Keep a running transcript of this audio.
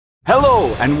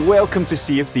Hello and welcome to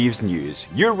Sea of Thieves News,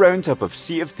 your roundup of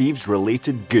Sea of Thieves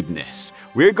related goodness.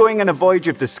 We're going on a voyage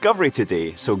of discovery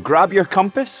today, so grab your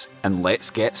compass and let's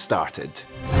get started.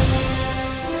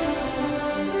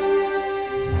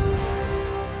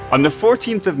 On the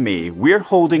 14th of May, we're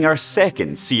holding our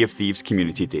second Sea of Thieves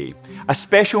Community Day, a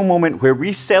special moment where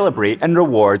we celebrate and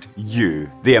reward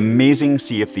you, the amazing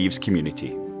Sea of Thieves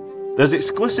community. There's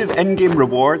exclusive in-game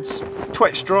rewards,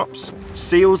 Twitch drops,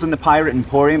 sales in the Pirate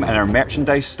Emporium and our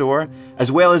merchandise store,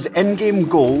 as well as in-game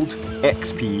gold,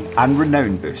 XP and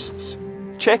renown boosts.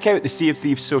 Check out the Sea of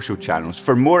Thieves social channels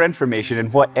for more information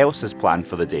on what else is planned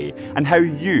for the day and how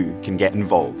you can get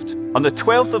involved. On the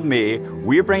 12th of May,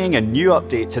 we're bringing a new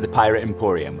update to the Pirate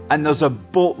Emporium, and there's a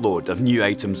boatload of new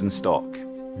items in stock.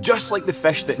 Just like the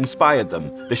fish that inspired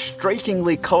them, the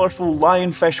strikingly colourful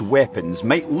lionfish weapons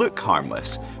might look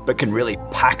harmless, but can really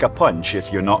pack a punch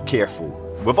if you're not careful.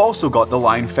 We've also got the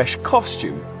lionfish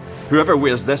costume. Whoever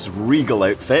wears this regal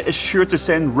outfit is sure to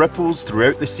send ripples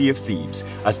throughout the Sea of Thieves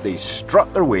as they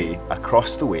strut their way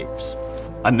across the waves.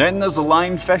 And then there's the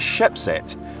lionfish ship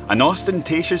set, an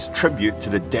ostentatious tribute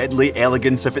to the deadly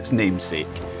elegance of its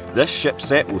namesake. This ship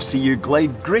set will see you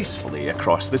glide gracefully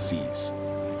across the seas.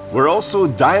 We're also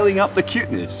dialing up the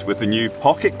cuteness with the new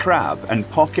Pocket Crab and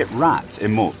Pocket Rat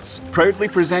emotes. Proudly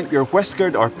present your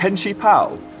whiskered or pinchy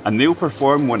pal, and they'll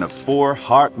perform one of 4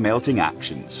 heart-melting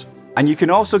actions. And you can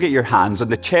also get your hands on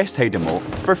the chest hide emote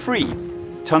for free.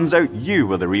 Turns out you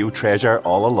were the real treasure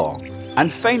all along.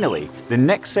 And finally, the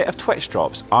next set of Twitch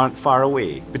drops aren't far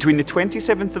away. Between the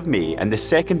 27th of May and the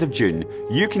 2nd of June,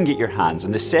 you can get your hands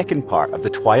on the second part of the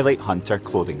Twilight Hunter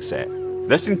clothing set.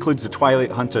 This includes the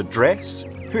Twilight Hunter dress,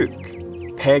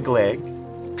 hook, peg leg,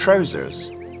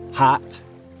 trousers, hat,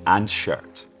 and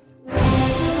shirt.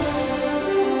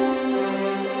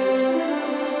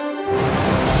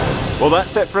 Well,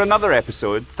 that's it for another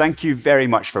episode. Thank you very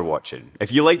much for watching.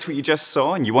 If you liked what you just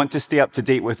saw and you want to stay up to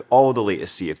date with all the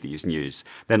latest Sea of Thieves news,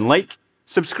 then like,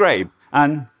 subscribe,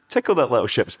 and tickle that little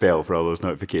ship's bell for all those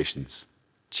notifications.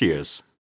 Cheers.